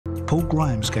Paul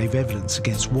Grimes gave evidence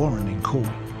against Warren in court.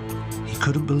 He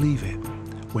couldn't believe it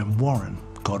when Warren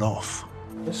got off.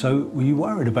 So were you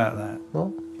worried about that? No.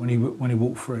 When he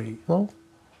walked free? No.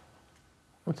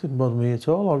 That didn't bother me at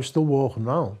all. I was still walking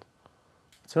around.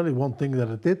 I'll tell you one thing that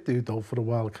I did do, though, for a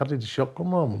while. I carried a shotgun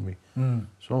around with me.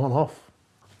 So I went off.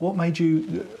 What made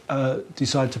you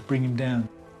decide to bring him down?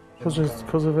 Because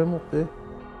of him up there.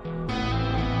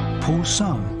 Paul's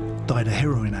son died a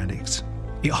heroin addict.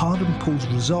 It hardened Paul's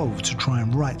resolve to try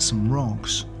and right some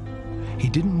wrongs. He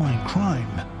didn't mind crime,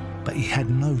 but he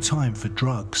had no time for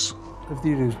drugs. If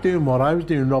he was doing what I was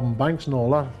doing, robbing banks and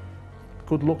all that,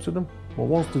 good luck to them. But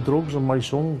once the drugs and my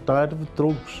son died of the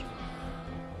drugs,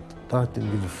 Dad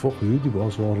didn't give a fuck who he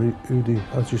was or who they...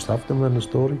 I just have them in the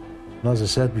story. And as I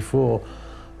said before,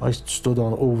 I stood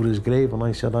over his grave and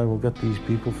I said, I will get these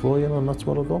people for you, and that's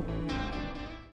what I've done.